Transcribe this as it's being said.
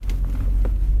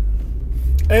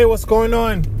Hey, what's going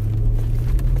on?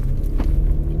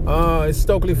 It's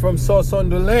Stokely from Sauce on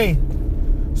Delay.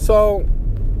 So,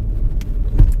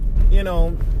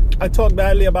 I talk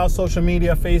badly about social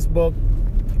media, Facebook,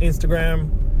 Instagram,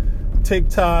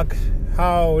 TikTok,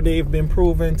 how they've been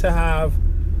proven to have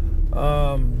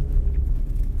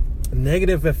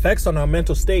negative effects on our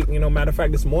mental state. Matter of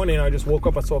fact, this morning I just woke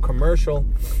up, I saw a commercial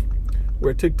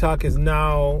where TikTok is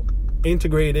now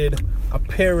integrated a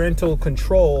parental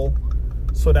control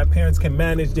so that parents can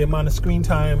manage the amount of screen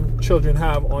time children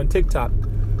have on TikTok,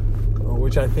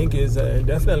 which I think is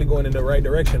definitely going in the right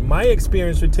direction. My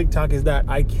experience with TikTok is that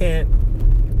I can't,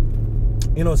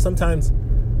 sometimes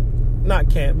not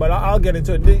can't, but I'll get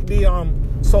into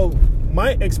it. So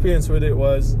my experience with it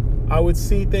was I would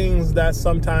see things that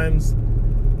sometimes,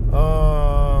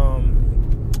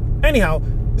 anyhow,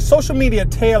 social media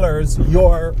tailors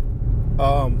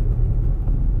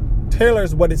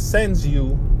what it sends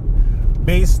you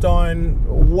based on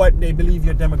what they believe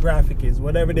your demographic is,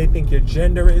 whatever they think your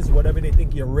gender is, whatever they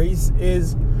think your race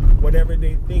is, whatever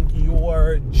they think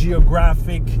your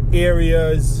geographic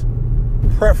areas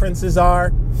preferences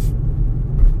are.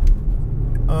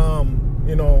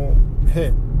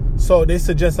 So they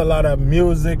suggest a lot of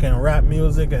music and rap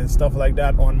music and stuff like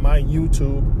that on my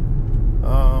YouTube.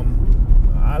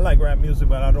 I like rap music,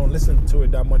 but I don't listen to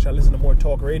it that much. I listen to more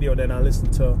talk radio than I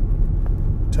listen to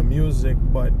music.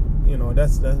 But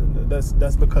that's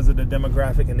because of the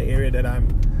demographic in the area that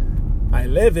I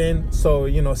live in. So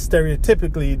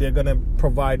stereotypically they're gonna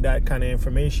provide that kind of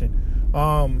information.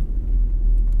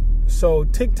 So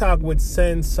TikTok would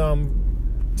send some.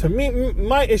 To me,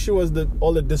 my issue was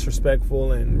all the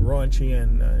disrespectful and raunchy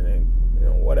and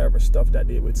whatever stuff that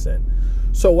they would send.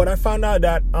 So what I found out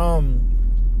that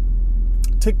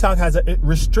TikTok has a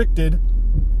restricted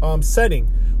setting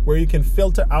where you can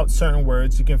filter out certain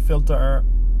words. You can filter out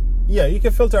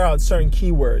certain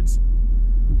keywords.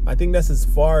 I think that's as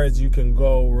far as you can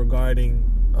go regarding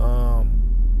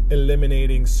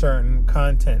eliminating certain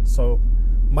content. So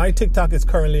my TikTok is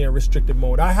currently in restricted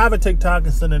mode. I have a TikTok.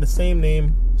 It's under the same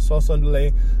name, Sauce on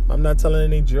Delay. I'm not telling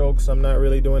any jokes. I'm not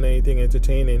really doing anything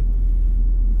entertaining.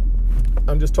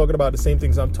 I'm just talking about the same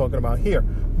things I'm talking about here.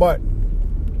 But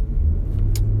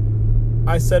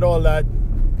I said a lot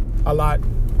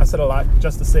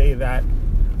just to say that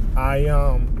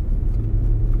I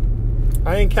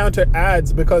encounter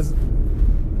ads because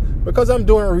I'm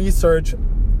doing research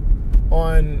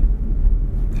on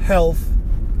health.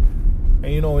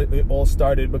 And it all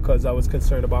started because I was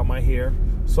concerned about my hair.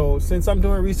 So since I'm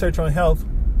doing research on health,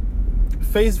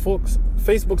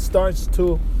 Facebook starts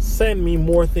to send me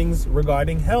more things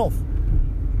regarding health.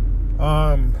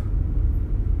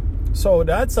 So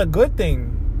that's a good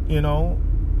thing,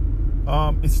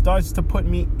 It starts to put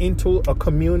me into a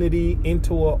community,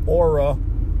 into an aura,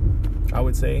 I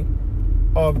would say,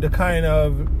 of the kind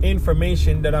of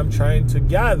information that I'm trying to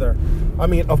gather. I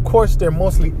mean, of course, they're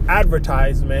mostly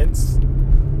advertisements,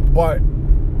 but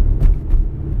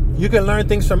you can learn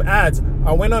things from ads.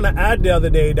 I went on an ad the other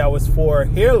day that was for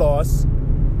hair loss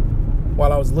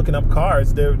while I was looking up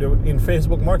cars. They're in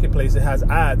Facebook Marketplace, it has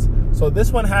ads. So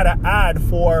this one had an ad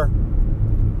for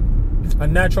a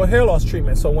natural hair loss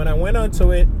treatment. So when I went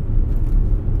onto it,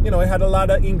 it had a lot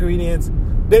of ingredients.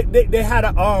 They had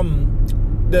a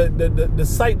the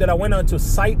site that I went on to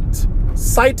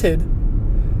cited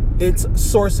its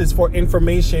sources for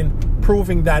information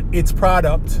proving that its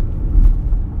product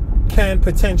can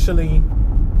potentially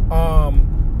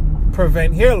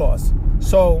prevent hair loss.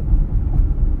 So,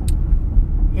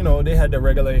 they had the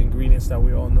regular ingredients that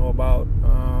we all know about.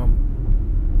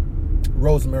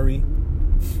 Rosemary,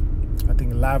 I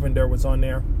think lavender was on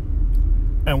there,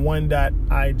 and one that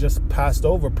I just passed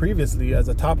over previously as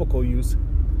a topical use.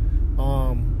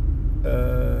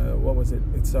 What was it?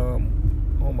 It's oh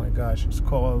my gosh, it's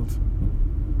called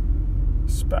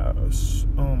Spouse.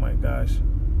 Oh my gosh,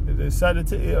 I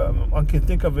can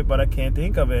think of it, but I can't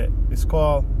think of it. It's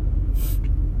called.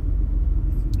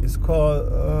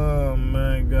 Oh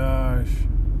my gosh.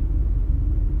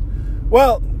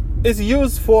 Well, it's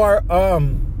used for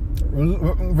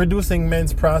reducing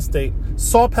men's prostate.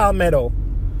 Saw palmetto.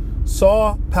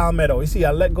 You see,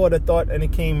 I let go of the thought, and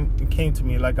it came to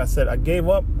me. Like I said, I gave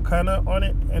up kind of on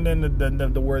it, and then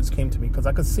the words came to me because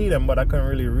I could see them, but I couldn't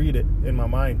really read it in my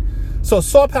mind. So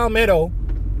saw palmetto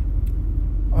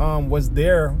was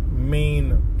their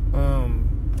main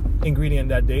ingredient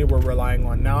that they were relying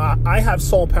on. Now I have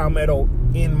saw palmetto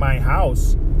in my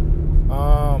house,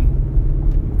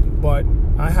 but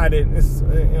I had it.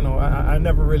 I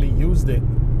never really used it,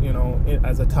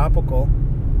 as a topical.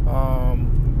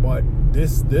 But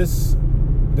this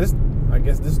I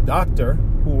guess this doctor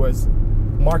who was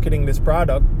marketing this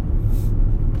product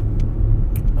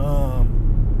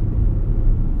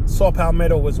saw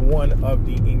palmetto was one of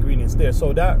the ingredients there.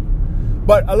 So that,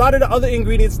 but a lot of the other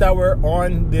ingredients that were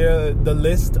on the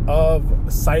list of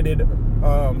cited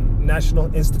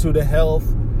National Institute of Health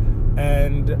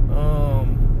and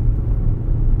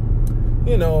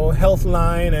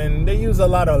Healthline, and they use a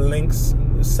lot of links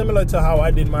similar to how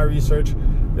I did my research,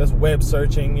 just web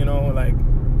searching,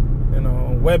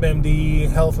 WebMD,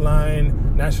 Healthline,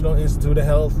 National Institute of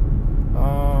Health,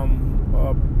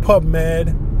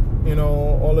 PubMed,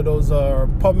 all of those are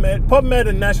PubMed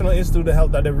and National Institute of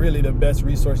Health are really the best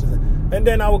resources. And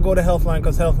then I would go to Healthline,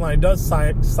 because Healthline does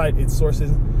cite its sources,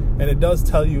 and it does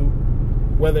tell you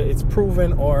whether it's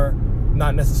proven or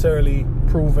not necessarily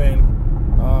proven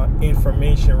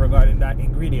information regarding that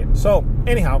ingredient. So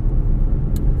anyhow,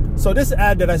 so this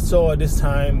ad that I saw this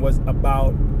time was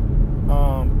about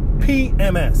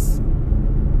PMS.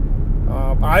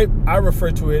 I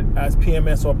refer to it as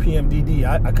PMS or PMDD.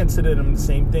 I consider them the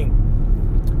same thing.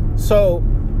 So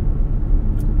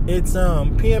it's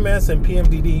PMS and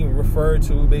PMDD refer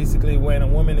to basically when a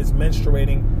woman is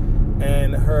menstruating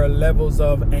and her levels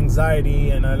of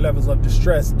anxiety and her levels of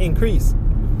distress increase.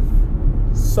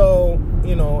 So,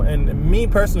 and me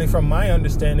personally, from my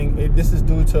understanding, this is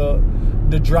due to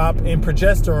the drop in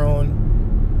progesterone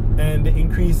and the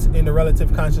increase in the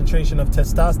relative concentration of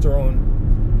testosterone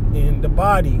in the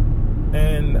body.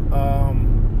 And,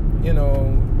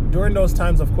 during those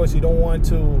times, of course, you don't want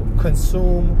to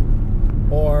consume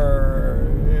or,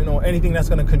 anything that's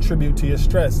going to contribute to your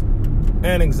stress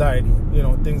and anxiety.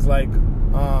 Things like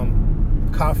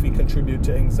coffee contribute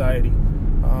to anxiety.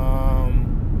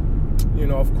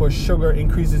 Of course, sugar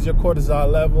increases your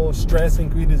cortisol level. Stress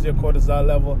increases your cortisol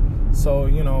level. So,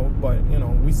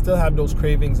 we still have those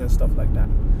cravings and stuff like that.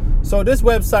 So this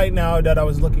website now that I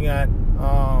was looking at,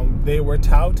 they were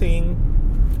touting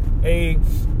a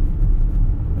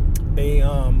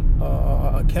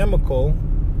chemical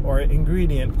or an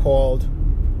ingredient called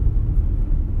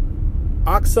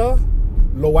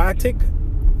oxaloacetic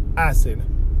acid.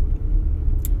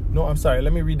 No, I'm sorry.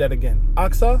 Let me read that again.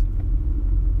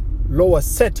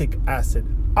 Oxaloacetic acid.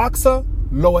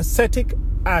 Oxaloacetic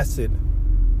acid.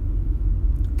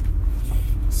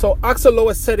 So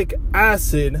oxaloacetic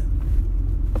acid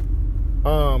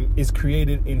is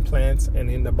created in plants and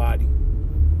in the body.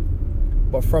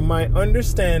 But from my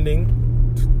understanding,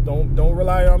 don't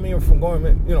rely on me from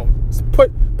going,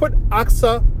 put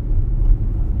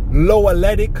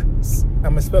oxaloacetic, I'm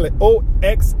going to spell it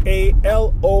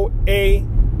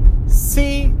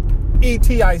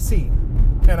Oxaloacetic.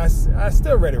 And I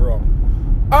still read it wrong.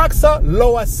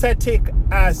 Oxaloacetic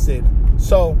acid.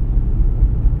 So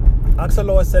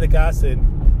oxaloacetic acid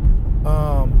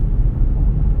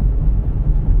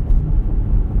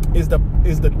is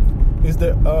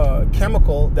the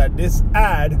chemical that this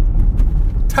ad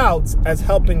touts as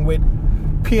helping with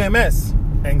PMS,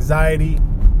 anxiety,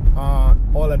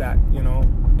 all of that.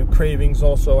 The cravings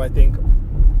also, I think.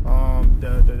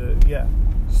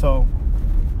 So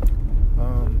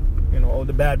all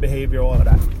the bad behavior, all of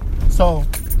that. So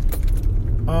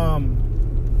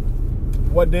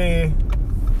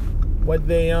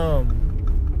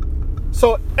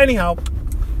so anyhow,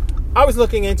 I was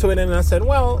looking into it and I said,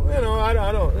 well,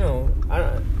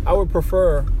 I would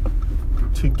prefer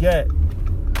to get,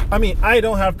 I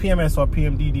don't have PMS or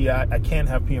PMDD. I can't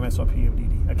have PMS or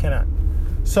PMDD. I cannot.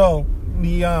 So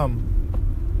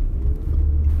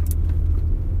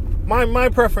my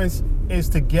preference is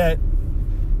to get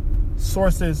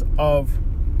sources of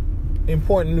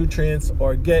important nutrients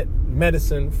or get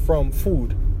medicine from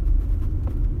food.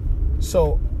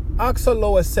 So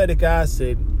oxaloacetic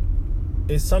acid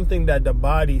is something that the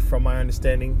body, from my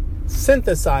understanding,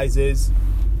 synthesizes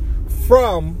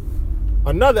from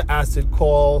another acid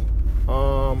called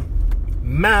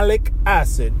malic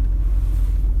acid.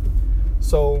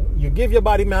 So you give your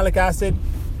body malic acid,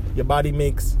 your body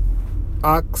makes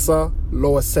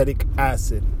oxaloacetic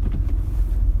acid.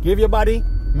 Give your body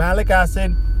malic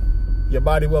acid, your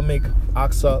body will make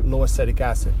oxaloacetic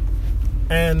acid.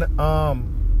 And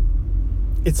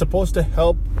it's supposed to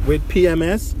help with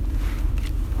PMS.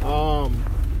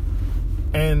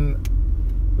 And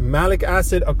malic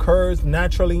acid occurs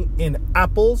naturally in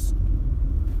apples.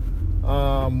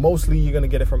 Mostly you're going to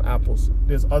get it from apples.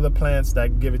 There's other plants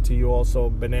that give it to you also,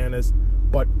 bananas.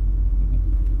 But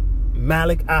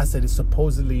malic acid is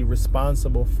supposedly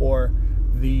responsible for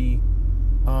the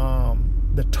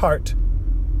tart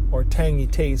or tangy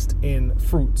taste in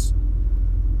fruits.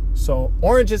 So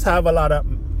oranges have a lot of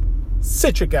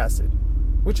citric acid,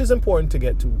 which is important to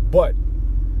get to, but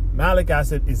Malic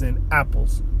acid is in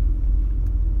apples.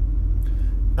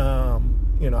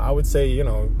 I would say,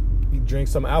 you drink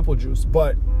some apple juice.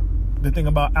 But the thing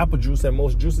about apple juice and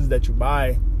most juices that you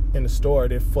buy in the store,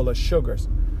 they're full of sugars.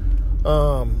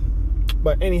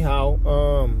 But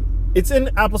anyhow, it's in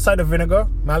apple cider vinegar.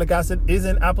 Malic acid is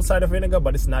in apple cider vinegar,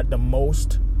 but it's not the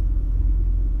most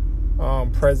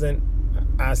present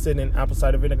acid in apple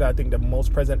cider vinegar. I think the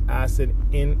most present acid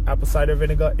in apple cider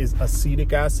vinegar is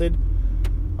acetic acid.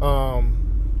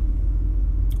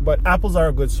 But apples are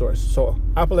a good source. So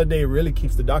apple a day really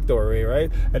keeps the doctor away,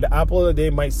 right? And the apple a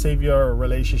day might save your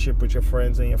relationship with your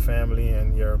friends and your family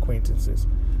and your acquaintances,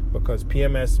 because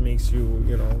PMS makes you,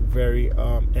 very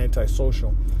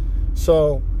antisocial.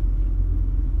 So,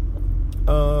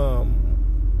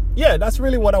 that's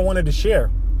really what I wanted to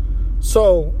share.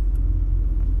 So,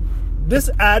 this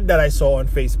ad that I saw on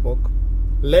Facebook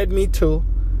led me to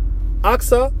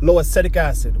oxaloacetic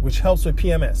acid, which helps with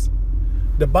PMS.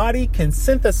 The body can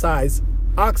synthesize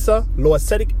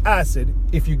oxaloacetic acid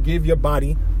if you give your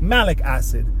body malic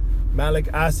acid. Malic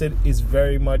acid is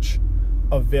very much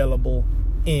available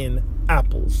in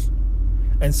apples.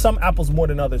 And some apples more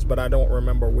than others, but I don't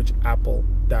remember which apple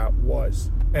that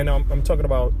was. And I'm talking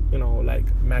about,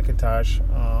 like Macintosh,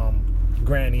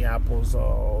 Granny apples.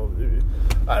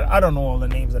 I don't know all the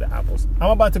names of the apples.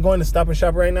 I'm about to go in the Stop and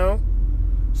Shop right now.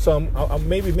 So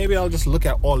maybe I'll just look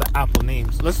at all the apple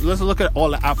names. Let's look at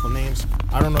all the apple names.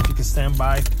 I don't know if you can stand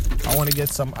by. I want to get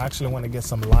some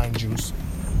lime juice.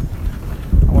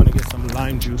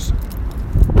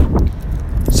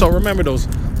 So remember those: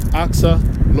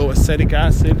 oxaloacetic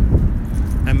acid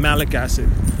and malic acid.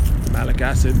 Malic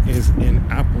acid is in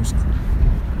apples.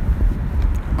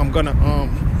 I'm gonna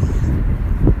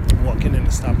walk in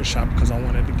the Stop and Shop because I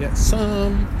wanted to get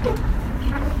some.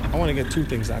 I want to get two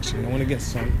things actually. I want to get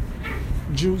some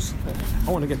juice.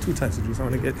 I want to get two types of juice. I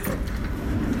want to get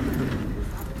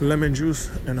lemon juice,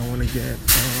 and I want to get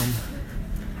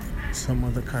some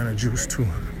other kind of juice too.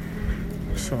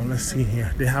 So let's see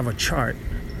here. They have a chart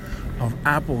of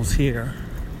apples here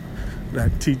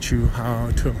that teach you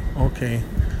how to. Okay,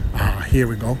 here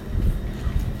we go.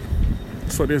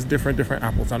 So there's different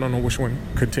apples. I don't know which one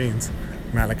contains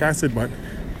malic acid, but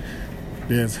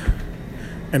there's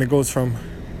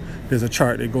a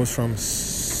chart. It goes from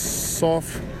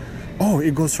soft.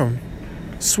 It goes from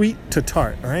sweet to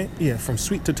tart, right? Yeah, from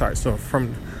sweet to tart. So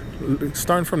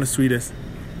starting from the sweetest,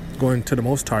 going to the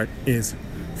most tart is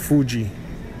Fuji,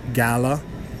 Gala,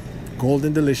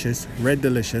 Golden Delicious, Red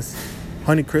Delicious,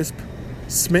 Honeycrisp,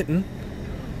 Smitten,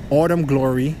 Autumn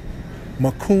Glory,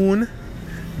 Macoon,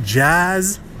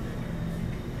 Jazz.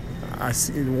 I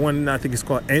see one, I think it's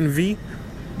called Envy.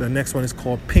 The next one is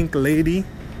called Pink Lady.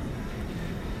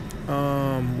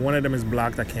 One of them is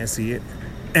blocked. I can't see it.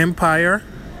 Empire,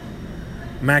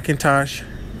 Macintosh,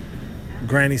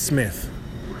 Granny Smith.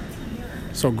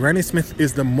 So Granny Smith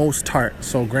is the most tart.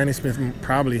 So Granny Smith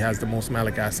probably has the most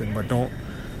malic acid, but don't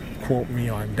quote me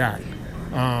on that.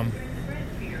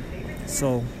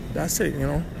 So that's it,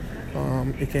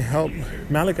 it can help.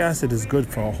 Malic acid is good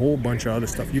for a whole bunch of other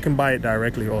stuff. You can buy it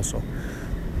directly also.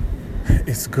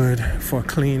 It's good for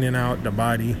cleaning out the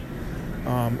body,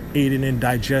 aiding in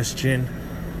digestion,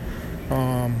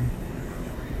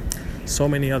 so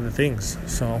many other things.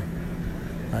 So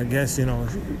I guess,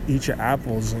 eat your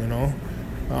apples,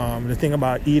 The thing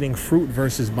about eating fruit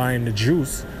versus buying the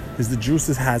juice is the juice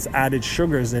has added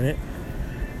sugars in it,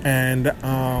 and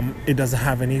it doesn't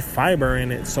have any fiber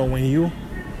in it. So when you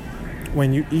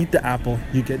eat the apple,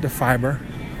 you get the fiber,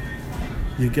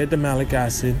 you get the malic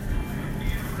acid,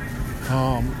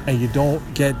 and you don't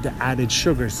get the added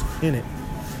sugars in it.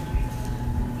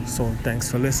 So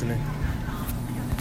thanks for listening.